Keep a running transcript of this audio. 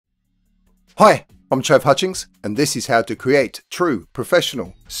Hi, I'm Trev Hutchings, and this is how to create true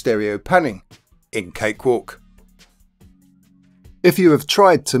professional stereo panning in Cakewalk. If you have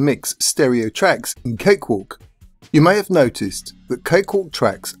tried to mix stereo tracks in Cakewalk, you may have noticed that Cakewalk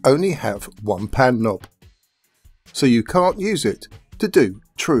tracks only have one pan knob, so you can't use it to do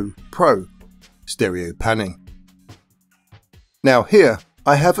true pro stereo panning. Now here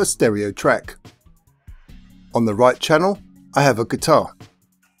I have a stereo track. On the right channel I have a guitar,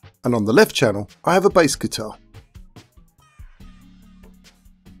 and on the left channel I have a bass guitar.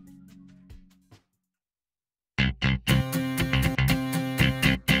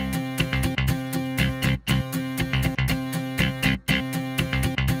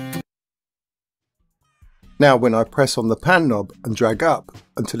 Now when I press on the pan knob and drag up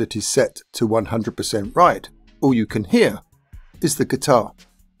until it is set to 100% right, all you can hear is the guitar.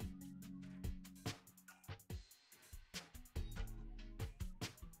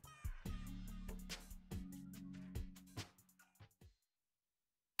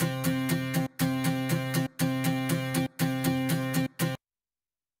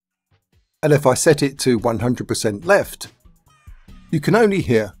 And if I set it to 100% left, you can only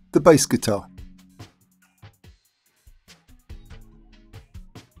hear the bass guitar.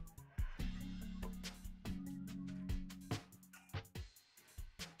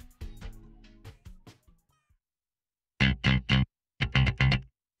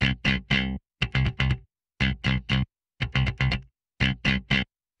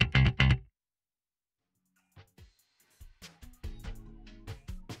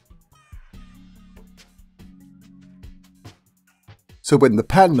 So when the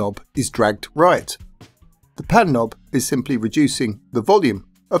pan knob is dragged right, the pan knob is simply reducing the volume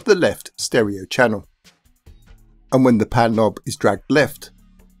of the left stereo channel. And when the pan knob is dragged left,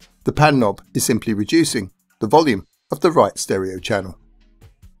 the pan knob is simply reducing the volume of the right stereo channel.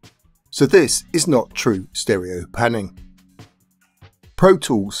 So this is not true stereo panning. Pro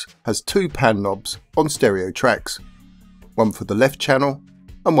Tools has two pan knobs on stereo tracks, one for the left channel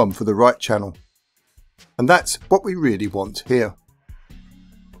and one for the right channel. And that's what we really want here.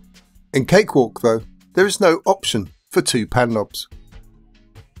 In Cakewalk though, there is no option for two pan knobs.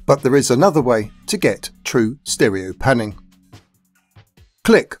 But there is another way to get true stereo panning.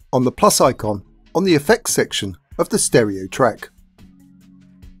 Click on the plus icon on the effects section of the stereo track.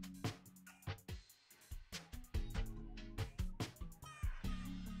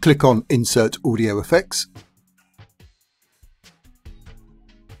 Click on Insert Audio Effects.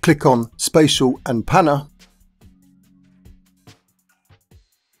 Click on Spatial and Panner.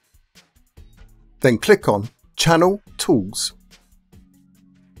 Then click on Channel Tools.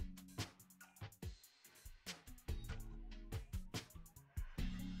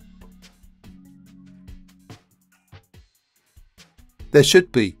 There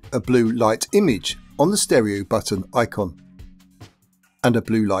should be a blue light image on the stereo button icon and a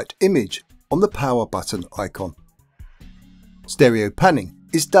blue light image on the power button icon. Stereo panning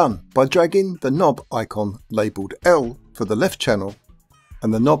is done by dragging the knob icon labelled L for the left channel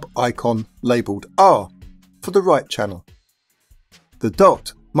and the knob icon labelled R for the right channel. The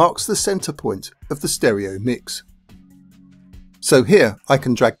dot marks the centre point of the stereo mix. So here I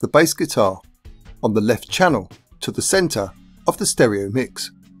can drag the bass guitar on the left channel to the centre of the stereo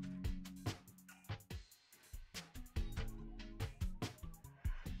mix.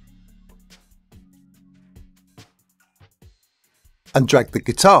 And drag the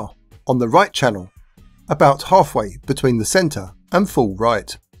guitar on the right channel about halfway between the centre and full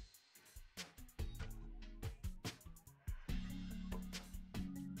right.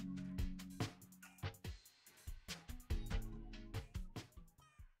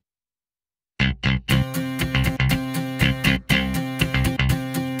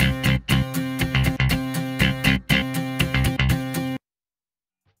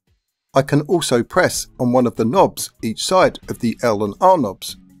 I can also press on one of the knobs each side of the L and R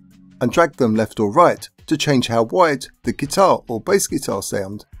knobs and drag them left or right to change how wide the guitar or bass guitar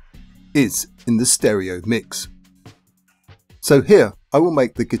sound is in the stereo mix. So here I will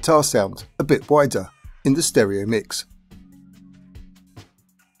make the guitar sound a bit wider in the stereo mix.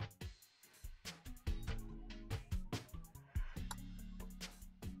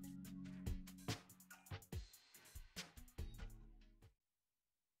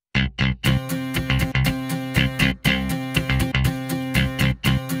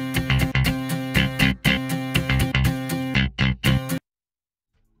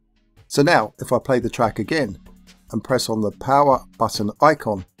 So now if I play the track again and press on the power button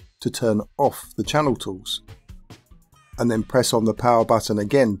icon to turn off the channel tools, and then press on the power button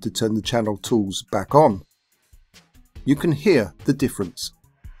again to turn the channel tools back on, you can hear the difference.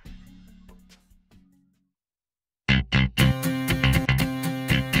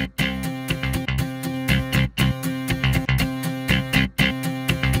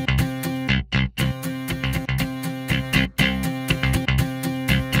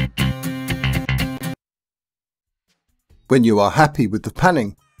 When you are happy with the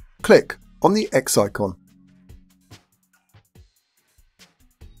panning, click on the X icon.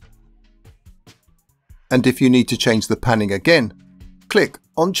 And if you need to change the panning again, click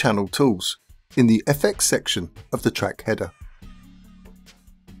on Channel Tools in the FX section of the track header.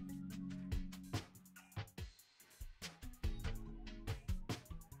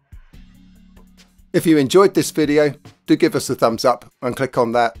 If you enjoyed this video, do give us a thumbs up and click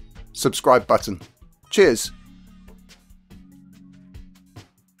on that subscribe button. Cheers!